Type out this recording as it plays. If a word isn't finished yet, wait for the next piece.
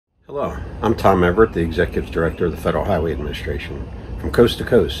Hello, I'm Tom Everett, the Executive Director of the Federal Highway Administration. From coast to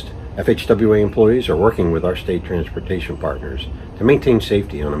coast, FHWA employees are working with our state transportation partners to maintain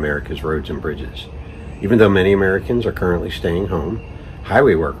safety on America's roads and bridges. Even though many Americans are currently staying home,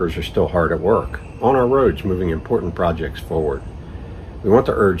 highway workers are still hard at work on our roads moving important projects forward. We want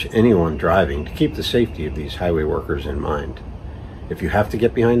to urge anyone driving to keep the safety of these highway workers in mind. If you have to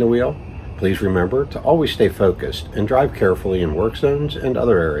get behind the wheel, please remember to always stay focused and drive carefully in work zones and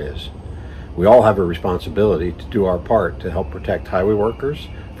other areas. We all have a responsibility to do our part to help protect highway workers,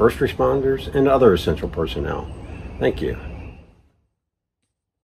 first responders, and other essential personnel. Thank you.